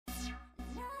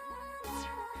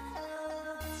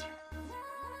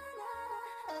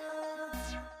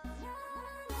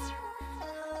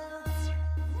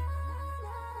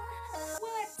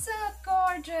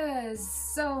gorgeous!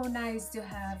 So nice to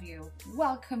have you.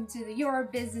 Welcome to the Your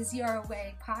Business Your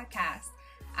Way podcast.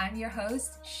 I'm your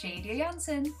host, Shadia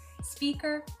Janssen,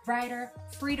 speaker, writer,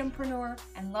 freedompreneur,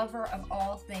 and lover of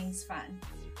all things fun.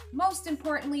 Most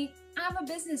importantly, I'm a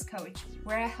business coach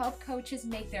where I help coaches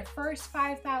make their first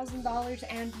 $5,000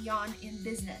 and beyond in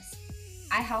business.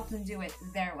 I help them do it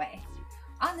their way.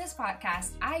 On this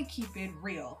podcast, I keep it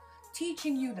real,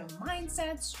 teaching you the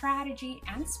mindset, strategy,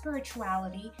 and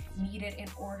spirituality needed in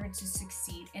order to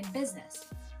succeed in business.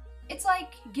 It's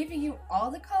like giving you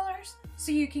all the colors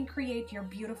so you can create your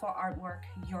beautiful artwork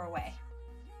your way.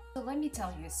 So let me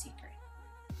tell you a secret.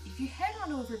 If you head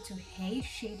on over to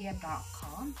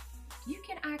heyshadia.com, you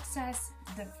can access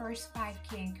the first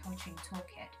 5K in coaching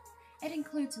toolkit. It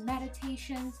includes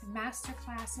meditations,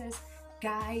 masterclasses,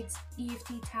 guides,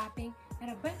 EFT tapping, and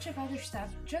a bunch of other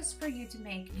stuff just for you to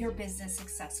make your business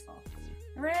successful.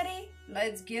 Ready?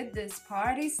 Let's get this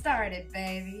party started,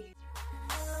 baby.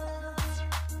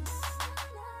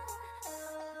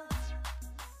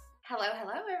 Hello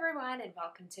everyone, and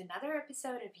welcome to another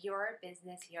episode of Your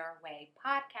Business Your Way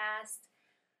podcast.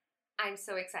 I'm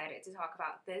so excited to talk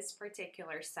about this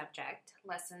particular subject,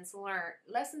 lessons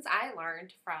I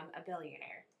learned from a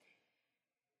billionaire.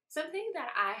 Something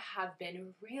that I have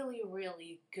been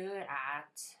really good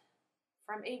at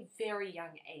from a very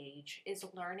young age is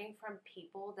learning from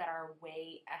people that are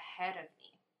way ahead of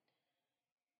me.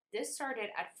 This started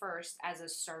at first as a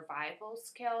survival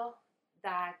skill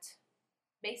that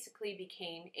basically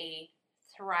became a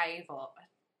thriver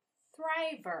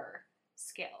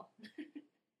skill.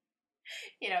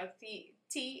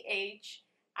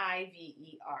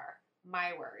 THIVER,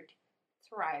 my word,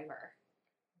 thriver,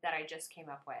 that I just came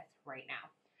up with right now.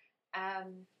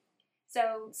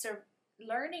 So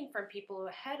learning from people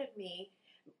ahead of me,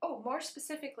 more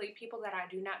specifically, people that I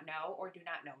do not know or do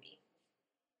not know me.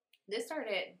 This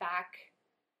started back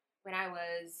when I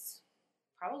was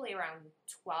probably around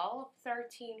 12,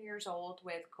 13 years old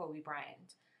with Kobe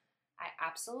Bryant. I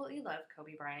absolutely love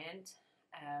Kobe Bryant.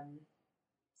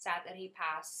 Sad that he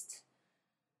passed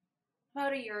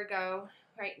about a year ago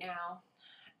right now.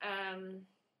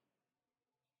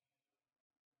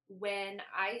 When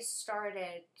I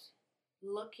started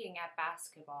looking at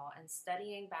basketball and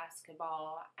studying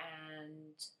basketball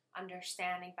and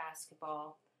understanding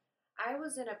basketball, I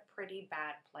was in a pretty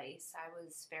bad place. I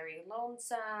was very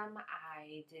lonesome.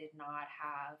 I did not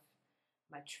have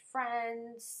much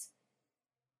friends.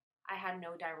 I had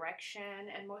no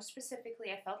direction, and most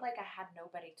specifically, I felt like I had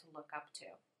nobody to look up to.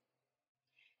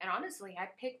 And honestly, I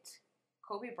picked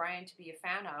Kobe Bryant to be a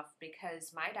fan of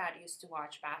because my dad used to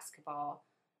watch basketball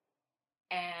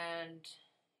and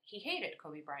he hated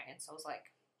Kobe Bryant. So I was like,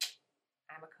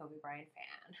 I'm a Kobe Bryant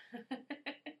fan.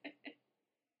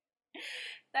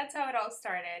 That's how it all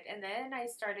started. And then I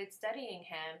started studying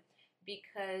him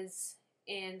because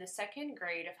in the second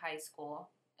grade of high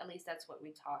school, at least that's what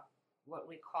we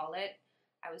call it,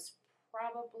 I was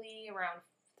probably around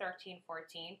 13,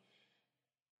 14.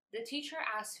 The teacher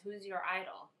asked, who's your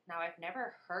idol? Now, I've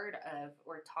never heard of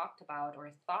or talked about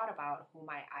or thought about who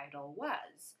my idol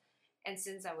was. And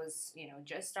since I was,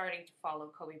 just starting to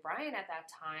follow Kobe Bryant at that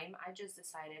time, I just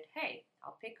decided, hey,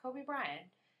 I'll pick Kobe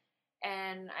Bryant.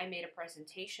 And I made a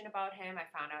presentation about him. I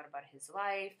found out about his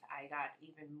life. I got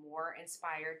even more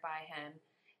inspired by him.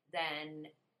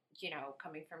 Then,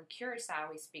 coming from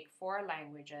Curacao, we speak 4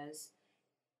 languages.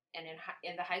 And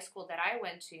in the high school that I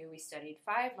went to, we studied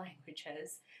 5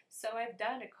 languages. So I've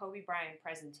done a Kobe Bryant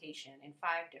presentation in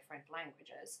 5 different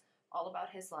languages, all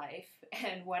about his life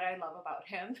and what I love about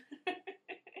him.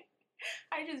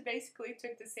 I just basically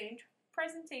took the same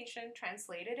presentation,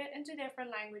 translated it into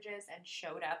different languages, and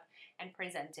showed up and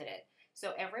presented it.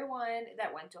 So everyone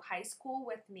that went to high school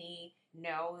with me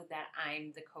know that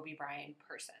I'm the Kobe Bryant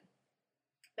person.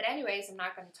 But anyways, I'm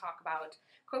not going to talk about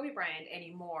Kobe Bryant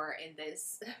anymore in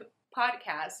this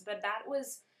podcast, but that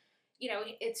was,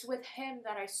 it's with him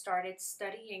that I started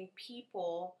studying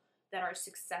people that are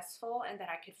successful and that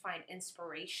I could find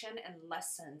inspiration and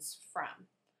lessons from.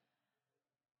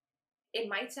 It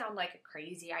might sound like a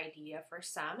crazy idea for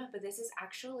some, but this is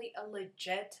actually a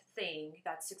legit thing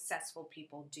that successful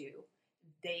people do.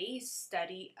 They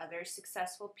study other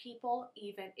successful people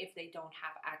even if they don't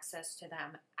have access to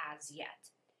them as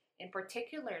yet. And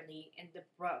particularly in the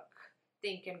book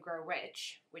Think and Grow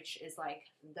Rich, which is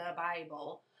like the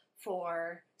Bible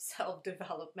for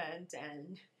self-development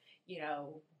and,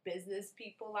 business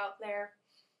people out there.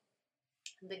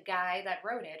 The guy that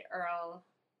wrote it,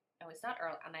 it's not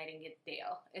Earl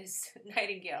Nightingale,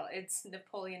 it's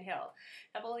Napoleon Hill.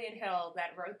 Napoleon Hill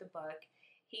that wrote the book,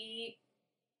 he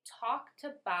talked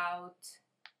about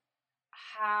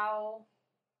how,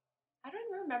 I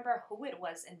don't remember who it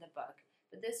was in the book,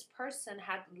 but this person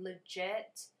had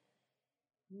legit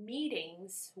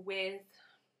meetings with,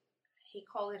 he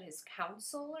called it his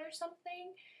council or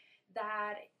something,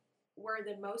 that were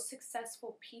the most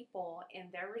successful people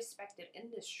in their respective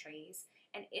industries.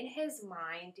 And in his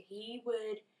mind, he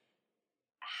would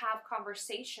have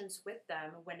conversations with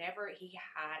them whenever he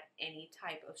had any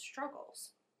type of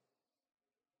struggles.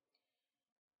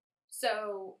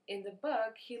 So in the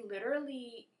book, he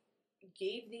literally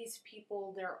gave these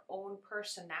people their own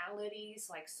personalities.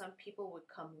 Like some people would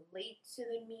come late to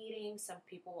the meeting, some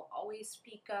people will always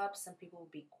speak up, some people will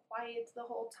be quiet the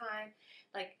whole time.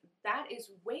 Like that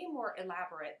is way more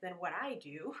elaborate than what I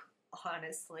do,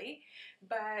 honestly.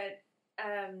 But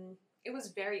it was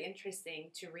very interesting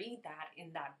to read that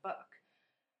in that book.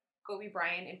 Kobe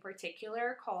Bryant in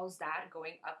particular calls that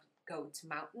going up GOAT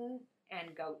Mountain,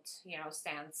 and GOAT,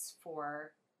 stands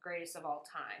for greatest of all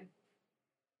time.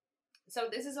 So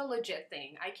this is a legit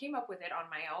thing. I came up with it on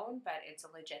my own, but it's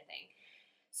a legit thing.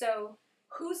 So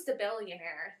who's the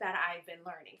billionaire that I've been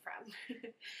learning from?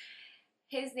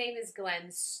 His name is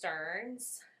Glenn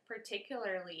Stearns,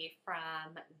 particularly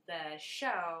from the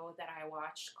show that I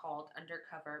watched called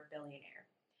Undercover Billionaire.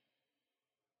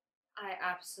 I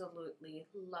absolutely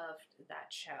loved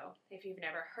that show. If you've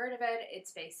never heard of it,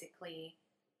 it's basically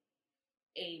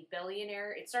a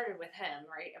billionaire. It started with him,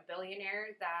 right? A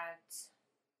billionaire that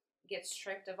gets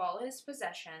stripped of all his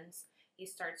possessions. He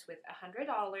starts with $100,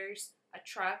 a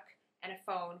truck, and a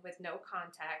phone with no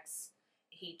contacts.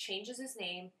 He changes his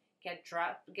name,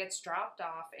 gets dropped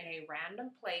off in a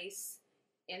random place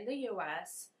in the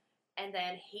US, and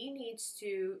then he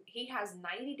has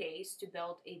 90 days to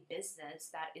build a business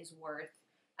that is worth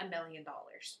 $1 million.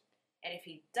 And if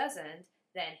he doesn't,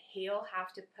 then he'll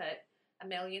have to put $1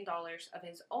 million of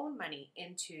his own money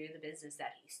into the business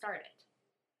that he started.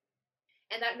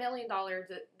 And that $1 million,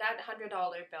 that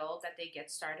 $100 bill that they get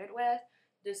started with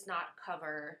does not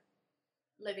cover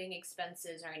living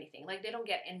expenses or anything. Like they don't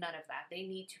get in none of that. They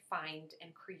need to find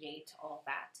and create all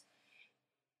that.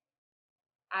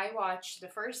 I watched the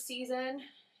first season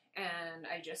and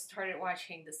I just started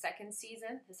watching the second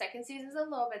season. The second season is a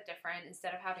little bit different.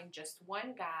 Instead of having just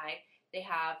one guy, they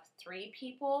have 3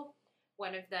 people.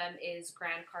 One of them is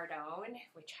Grant Cardone,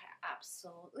 which I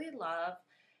absolutely love.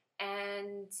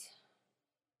 And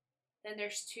then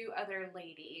there's 2 other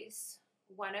ladies.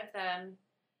 One of them,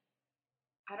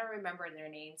 I don't remember their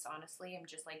names, honestly. I'm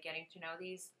just like getting to know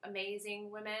these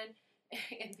amazing women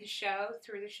in the show,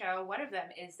 through the show. One of them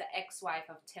is the ex-wife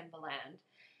of Timbaland.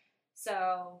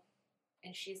 So,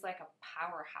 and she's like a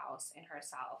powerhouse in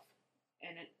herself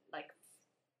and like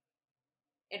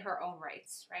in her own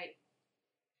rights, right?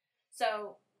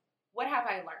 So, what have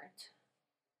I learned?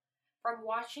 From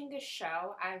watching this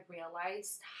show, I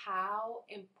realized how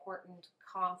important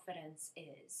confidence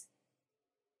is.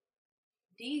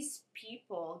 These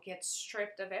people get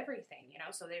stripped of everything,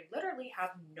 so they literally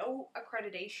have no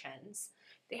accreditations.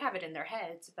 They have it in their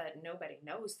heads, but nobody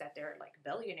knows that they're like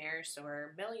billionaires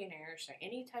or millionaires or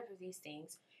any type of these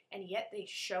things, and yet they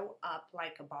show up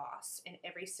like a boss in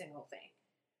every single thing.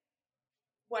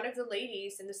 One of the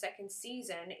ladies in the second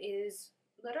season is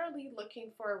literally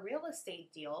looking for a real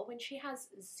estate deal when she has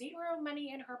 0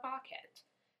 money in her pocket,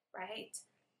 right?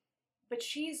 But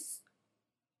she's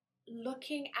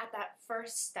looking at that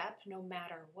first step no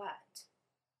matter what.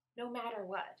 No matter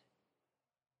what.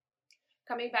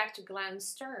 Coming back to Glenn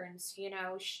Stearns,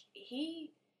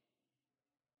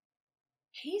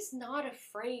 he's not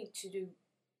afraid to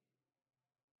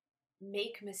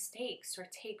make mistakes or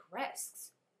take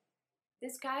risks.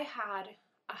 This guy had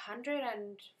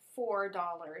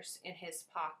 $104 in his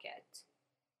pocket.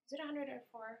 Is it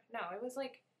 104? No, it was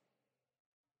like,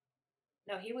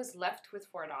 no, he was left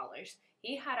with $4.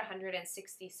 He had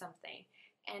 160 something,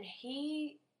 and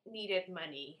he needed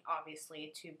money,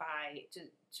 obviously, to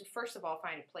first of all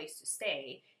find a place to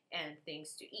stay and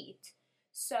things to eat.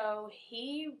 So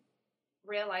he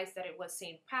realized that it was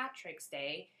St. Patrick's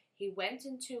Day. He went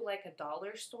into like a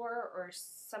dollar store or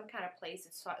some kind of place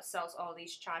that sells all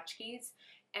these tchotchkes,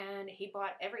 and he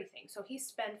bought everything. So he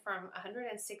spent from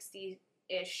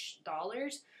 160-ish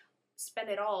dollars, spent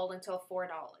it all until $4,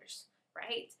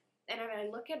 right? And then I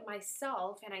look at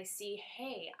myself and I see,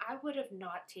 hey, I would have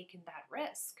not taken that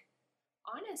risk,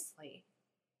 honestly.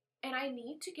 And I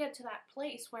need to get to that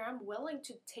place where I'm willing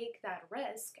to take that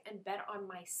risk and bet on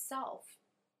myself.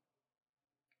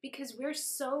 Because we're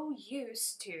so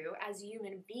used to, as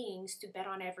human beings, to bet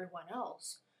on everyone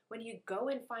else. When you go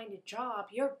and find a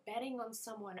job, you're betting on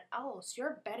someone else.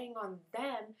 You're betting on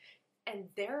them and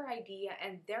their idea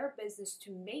and their business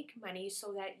to make money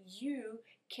so that you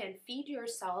can feed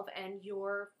yourself and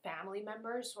your family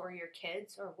members or your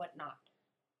kids or whatnot.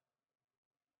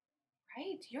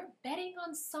 Right? You're betting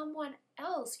on someone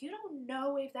else. You don't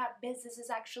know if that business is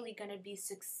actually going to be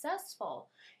successful.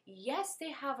 Yes,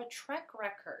 they have a track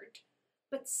record,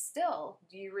 but still,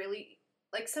 do you really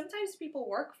like sometimes people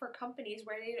work for companies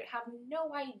where they have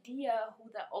no idea who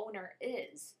the owner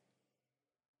is.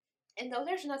 And though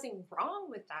there's nothing wrong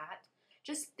with that,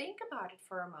 just think about it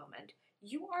for a moment.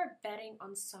 You are betting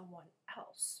on someone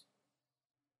else.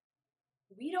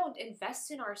 We don't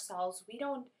invest in ourselves. We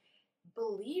don't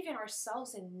believe in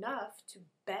ourselves enough to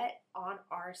bet on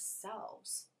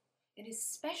ourselves. And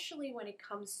especially when it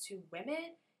comes to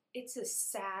women, it's a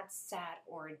sad, sad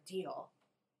ordeal.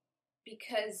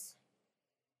 Because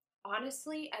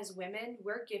honestly, as women,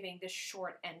 we're giving the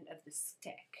short end of the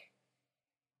stick.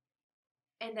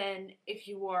 And then if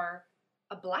you are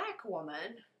a Black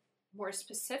woman, more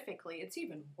specifically, it's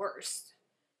even worse,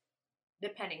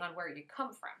 depending on where you come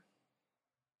from.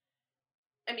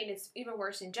 I mean, it's even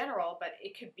worse in general, but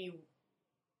it could be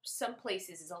some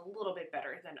places is a little bit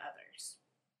better than others.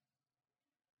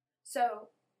 So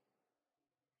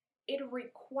it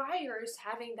requires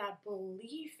having that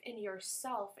belief in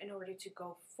yourself in order to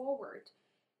go forward.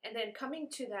 And then coming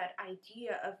to that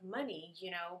idea of money,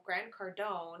 Grant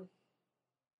Cardone,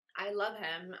 I love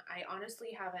him. I honestly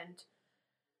haven't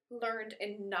learned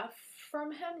enough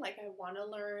from him. Like, I want to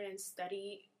learn and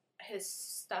study his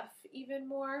stuff even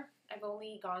more. I've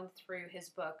only gone through his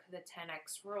book, The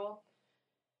 10X Rule.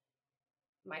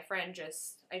 My friend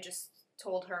I just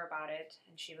told her about it,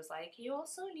 and she was like, you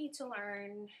also need to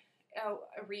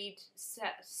read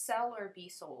Sell or Be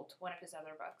Sold, one of his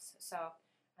other books. So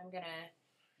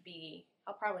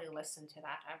I'll probably listen to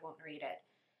that. I won't read it.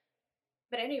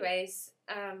 But anyways,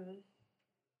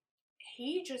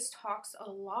 he just talks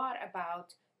a lot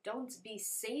about don't be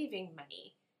saving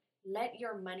money. Let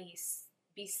your money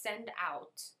be sent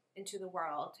out into the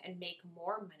world and make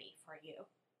more money for you.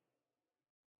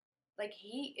 Like,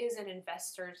 he is an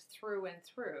investor through and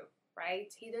through,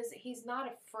 right? He's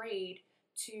not afraid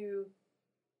to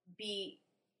be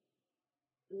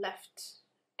left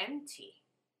empty.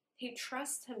 He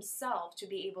trusts himself to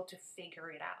be able to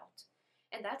figure it out.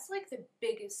 And that's like the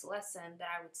biggest lesson that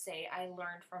I would say I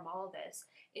learned from all this,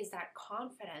 is that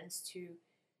confidence to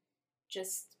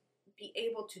just be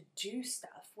able to do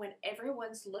stuff when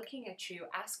everyone's looking at you,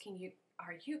 asking you,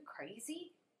 are you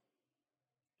crazy?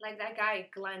 Like that guy,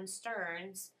 Glenn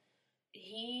Stearns,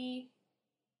 he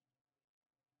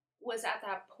was at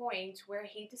that point where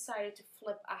he decided to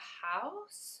flip a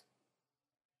house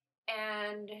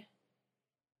and,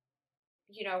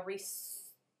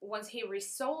 once he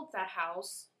resold that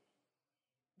house,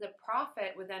 the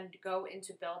profit would then go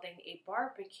into building a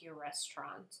barbecue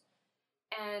restaurant.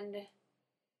 And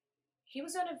he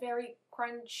was on a very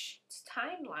crunched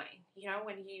timeline.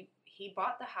 When he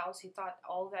bought the house, he thought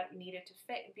all that needed to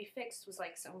be fixed was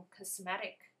like some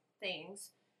cosmetic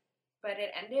things. But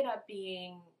it ended up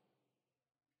being,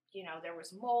 there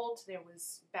was mold, there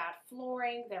was bad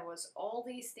flooring, there was all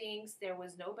these things. There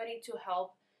was nobody to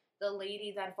help the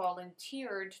lady that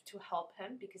volunteered to help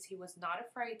him because he was not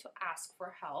afraid to ask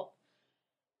for help.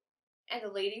 And the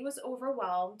lady was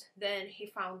overwhelmed. Then he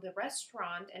found the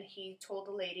restaurant and he told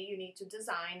the lady, you need to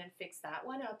design and fix that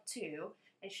one up too.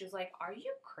 And she was like, are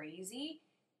you crazy?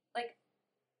 Like,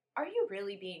 are you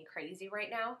really being crazy right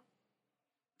now?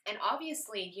 And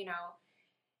obviously,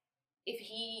 if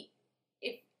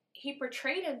he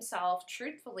portrayed himself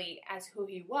truthfully as who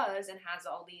he was and has a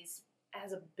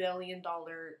 $1 billion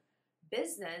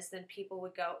business, then people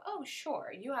would go, oh,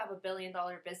 sure, you have a $1 billion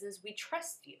business, we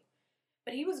trust you.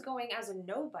 But he was going as a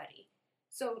nobody.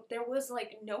 So there was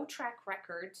like no track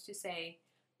record to say,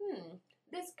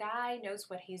 this guy knows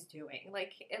what he's doing.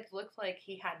 Like, it looked like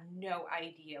he had no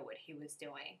idea what he was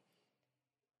doing.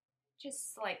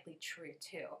 Just slightly true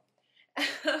too.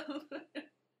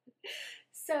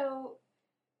 So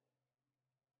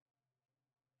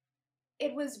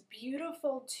it was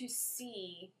beautiful to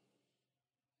see,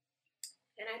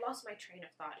 and I lost my train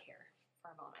of thought here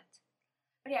for a moment.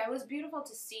 But yeah, it was beautiful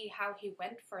to see how he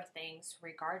went for things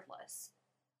regardless,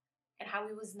 and how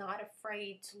he was not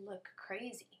afraid to look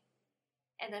crazy.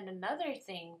 And then another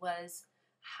thing was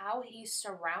how he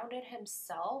surrounded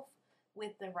himself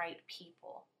with the right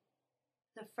people.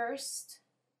 The first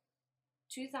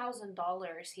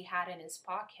 $2,000 he had in his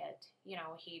pocket,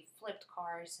 he flipped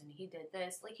cars and he did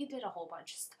this. Like, he did a whole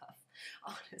bunch of stuff,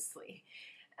 honestly.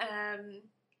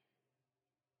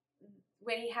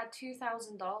 When he had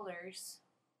 $2,000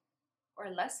 or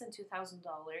less than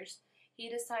 $2,000, he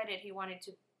decided he wanted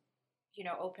to,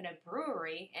 open a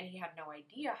brewery, and he had no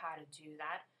idea how to do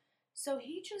that. So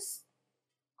he just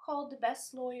called the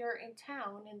best lawyer in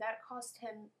town, and that cost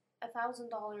him $1,000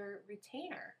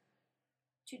 retainer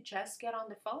to just get on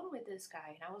the phone with this guy.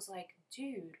 And I was like,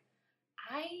 dude,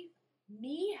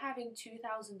 me having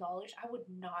 $2,000, I would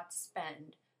not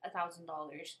spend $1,000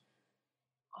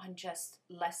 on just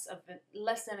less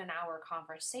than an hour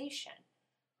conversation,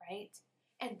 right?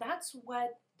 And that's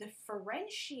what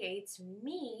differentiates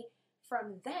me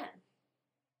from them.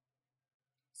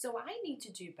 So I need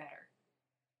to do better.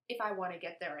 If I want to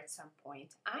get there at some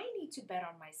point, I need to bet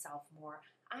on myself more.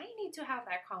 I need to have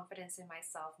that confidence in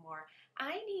myself more.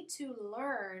 I need to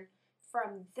learn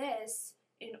from this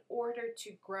in order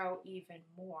to grow even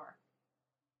more.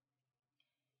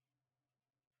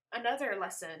 Another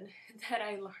lesson that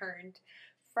I learned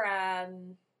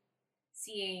from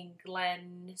seeing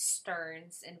Glenn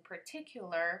Stearns in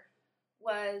particular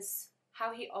was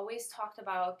how he always talked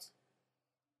about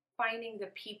finding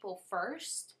the people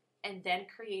first and then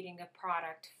creating a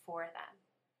product for them,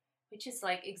 which is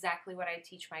like exactly what I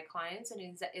teach my clients, and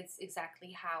it's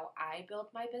exactly how I build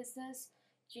my business,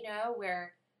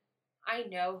 where I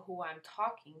know who I'm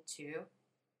talking to.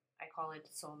 I call it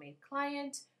soulmate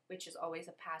client, which is always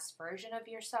a past version of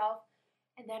yourself,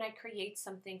 and then I create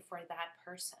something for that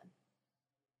person,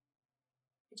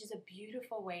 which is a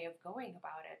beautiful way of going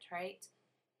about it, right?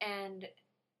 And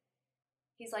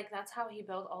he's like, that's how he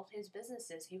built all his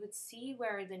businesses. He would see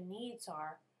where the needs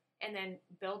are and then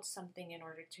build something in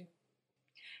order to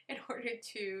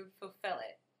fulfill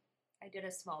it. I did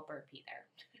a small burpee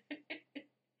there.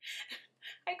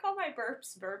 I call my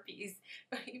burps burpees,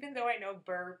 even though I know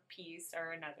burpees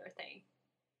are another thing.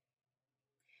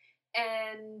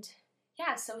 And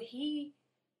yeah, so he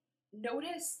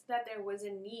noticed that there was a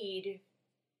need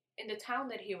in the town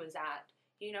that he was at.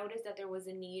 He noticed that there was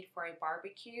a need for a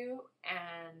barbecue,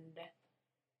 and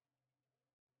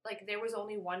like there was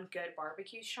only one good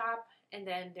barbecue shop, and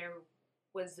then there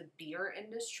was the beer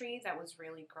industry that was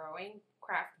really growing,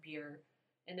 craft beer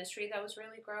industry that was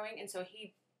really growing. And so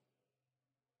he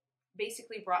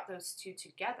basically brought those two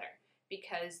together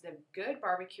because the good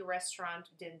barbecue restaurant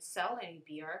didn't sell any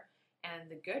beer and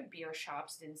the good beer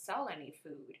shops didn't sell any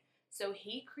food. So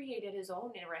he created his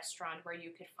own restaurant where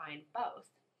you could find both.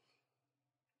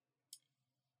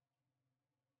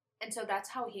 And so that's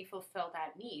how he fulfilled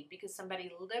that need, because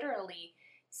somebody literally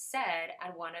said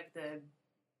at one of the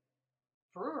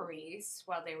breweries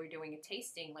while they were doing a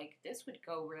tasting, like, this would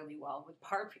go really well with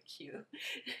barbecue.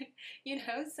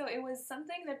 So it was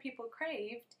something that people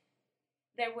craved.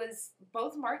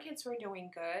 Both markets were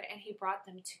doing good, and he brought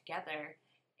them together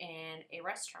in a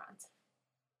restaurant.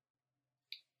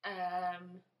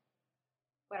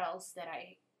 What else did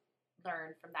I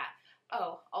learn from that?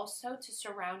 Oh, also to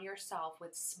surround yourself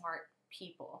with smart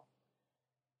people.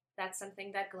 That's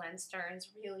something that Glenn Stearns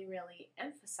really, really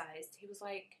emphasized. He was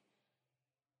like,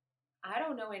 I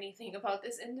don't know anything about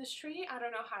this industry. I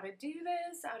don't know how to do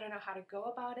this. I don't know how to go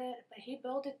about it. But he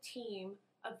built a team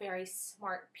of very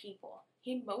smart people.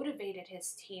 He motivated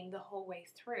his team the whole way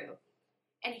through.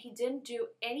 And he didn't do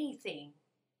anything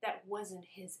that wasn't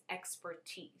his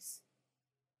expertise.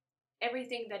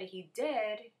 Everything that he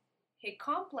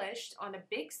accomplished on a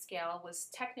big scale was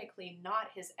technically not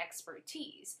his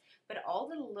expertise. But all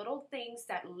the little things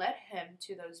that led him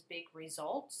to those big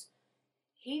results,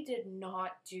 he did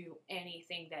not do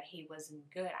anything that he wasn't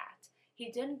good at.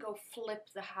 He didn't go flip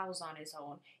the house on his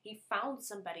own. He found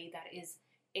somebody that is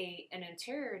an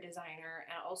interior designer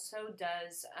and also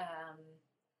does,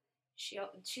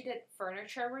 she did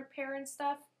furniture repair and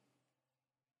stuff.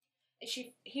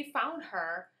 He found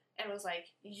her and was like,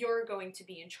 you're going to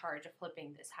be in charge of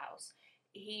flipping this house.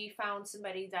 He found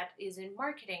somebody that is in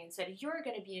marketing and said, you're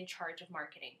going to be in charge of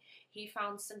marketing. He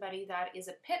found somebody that is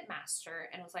a pit master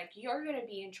and was like, you're going to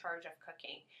be in charge of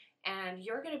cooking, and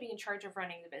you're going to be in charge of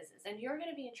running the business, and you're going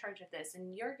to be in charge of this,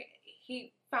 and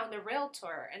he found a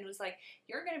realtor and was like,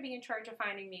 you're going to be in charge of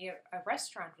finding me a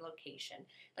restaurant location.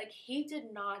 Like, he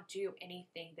did not do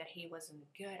anything that he wasn't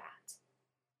good at,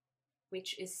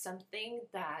 which is something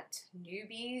that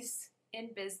newbies in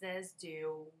business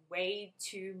do way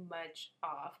too much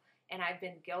of, and I've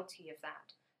been guilty of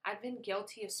that. I've been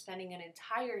guilty of spending an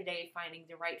entire day finding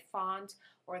the right font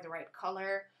or the right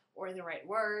color or the right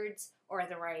words or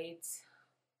the right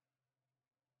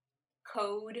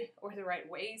code or the right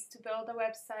ways to build a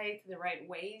website, the right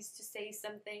ways to say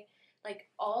something, like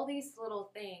all these little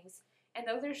things. And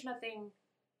though there's nothing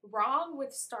wrong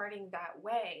with starting that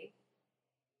way,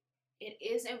 it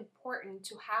is important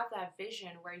to have that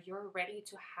vision where you're ready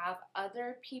to have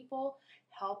other people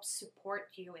help support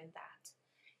you in that.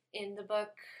 In the book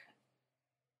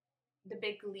The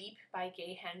Big Leap by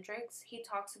Gay Hendricks, he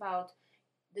talks about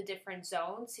the different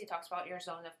zones. He talks about your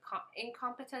zone of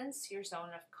incompetence, your zone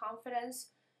of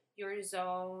confidence, your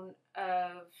zone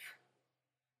of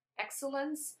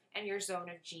excellence, and your zone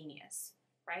of genius,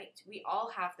 right? We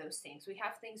all have those things. We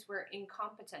have things we're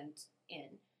incompetent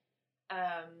in.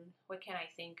 What can I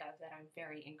think of that I'm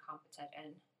very incompetent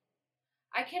in?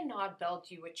 I cannot build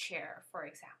you a chair, for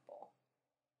example,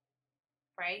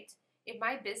 right? If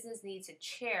my business needs a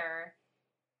chair,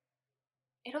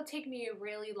 it'll take me a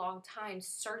really long time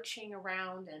searching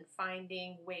around and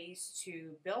finding ways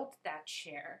to build that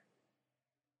chair.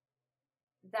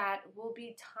 That will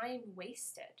be time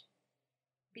wasted,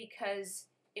 because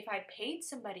if I paid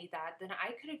somebody that, then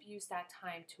I could have used that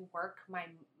time to work my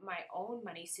own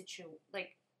money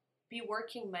like be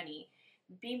working money,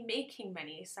 be making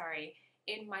money, sorry,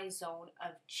 in my zone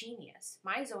of genius.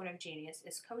 My zone of genius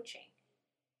is coaching.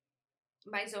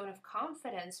 My zone of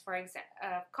competence, for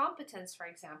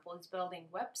example, is building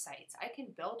websites. I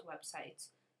can build websites.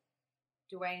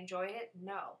 Do I enjoy it?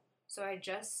 No. So I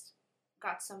just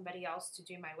got somebody else to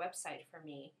do my website for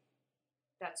me.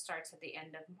 That starts at the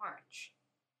end of March,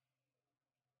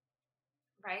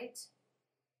 right?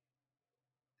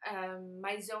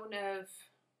 My zone of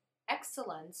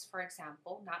excellence, for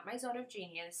example, not my zone of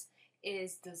genius,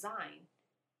 is design.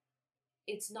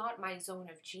 It's not my zone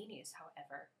of genius,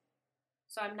 however.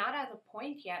 So I'm not at the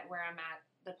point yet where I'm at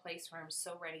the place where I'm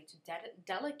so ready to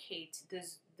delegate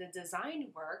the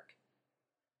design work,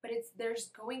 but there's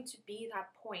going to be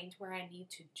that point where I need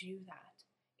to do that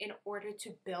in order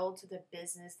to build the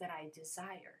business that I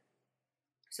desire.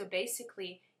 So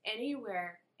basically,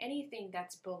 anything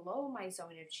that's below my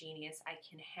zone of genius, I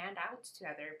can hand out to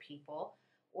other people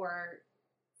or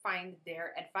find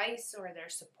their advice or their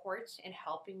support in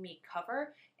helping me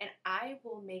cover, and I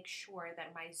will make sure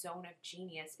that my zone of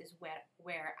genius is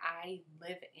where I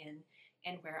live in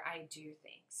and where I do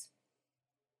things.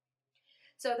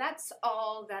 So that's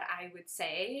all that I would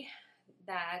say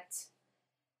that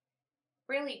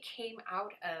really came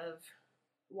out of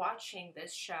watching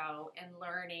this show and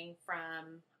learning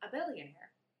from a billionaire.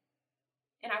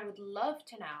 And I would love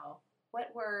to know,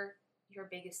 what were your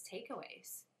biggest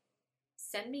takeaways?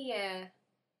 Send me a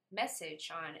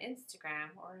message on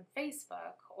Instagram or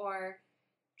Facebook, or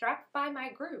drop by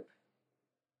my group,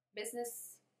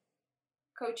 Business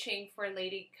Coaching for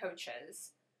Lady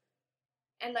Coaches,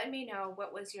 and let me know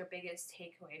what was your biggest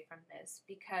takeaway from this,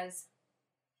 because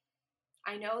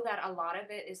I know that a lot of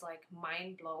it is like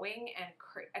mind-blowing and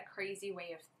a crazy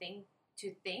way of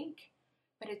to think,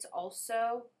 but it's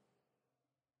also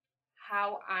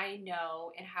how I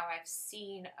know and how I've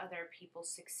seen other people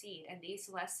succeed. And these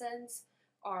lessons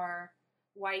are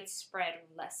widespread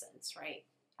lessons, right?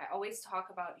 I always talk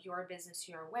about your business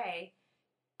your way.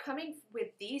 Coming with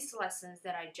these lessons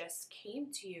that I just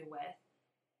came to you with,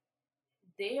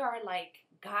 they are like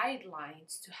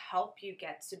guidelines to help you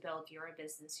get to build your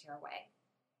business your way.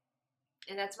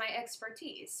 And that's my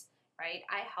expertise, right?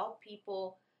 I help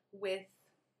people with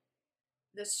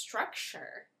the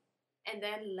structure and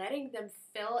then letting them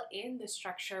fill in the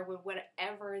structure with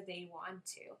whatever they want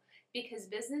to. Because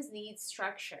business needs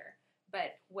structure,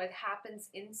 but what happens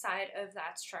inside of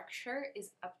that structure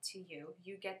is up to you.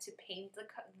 You get to paint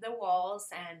the walls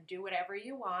and do whatever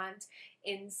you want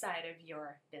inside of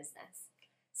your business.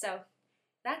 So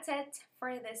that's it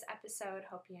for this episode.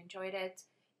 Hope you enjoyed it.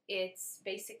 It's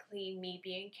basically me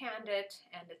being candid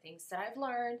and the things that I've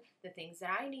learned, the things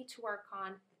that I need to work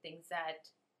on, the things that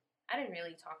I didn't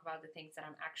really talk about, the things that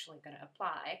I'm actually going to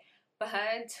apply,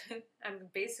 but I'm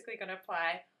basically going to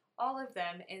apply all of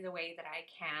them in the way that I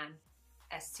can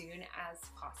as soon as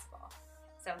possible.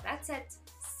 So that's it.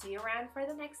 See you around for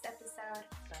the next episode.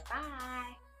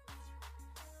 Bye-bye.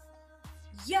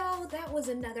 Yo, that was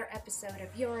another episode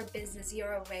of Your Business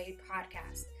Your Way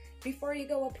podcast. Before you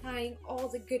go applying all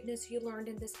the goodness you learned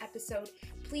in this episode,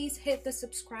 please hit the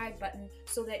subscribe button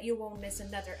so that you won't miss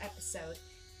another episode.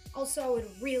 Also, I would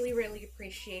really, really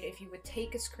appreciate if you would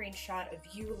take a screenshot of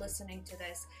you listening to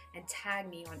this and tag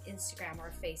me on Instagram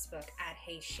or Facebook at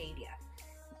HeyShadia.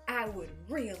 I would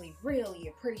really, really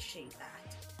appreciate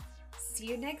that. See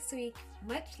you next week.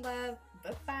 Much love.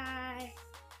 Bye-bye.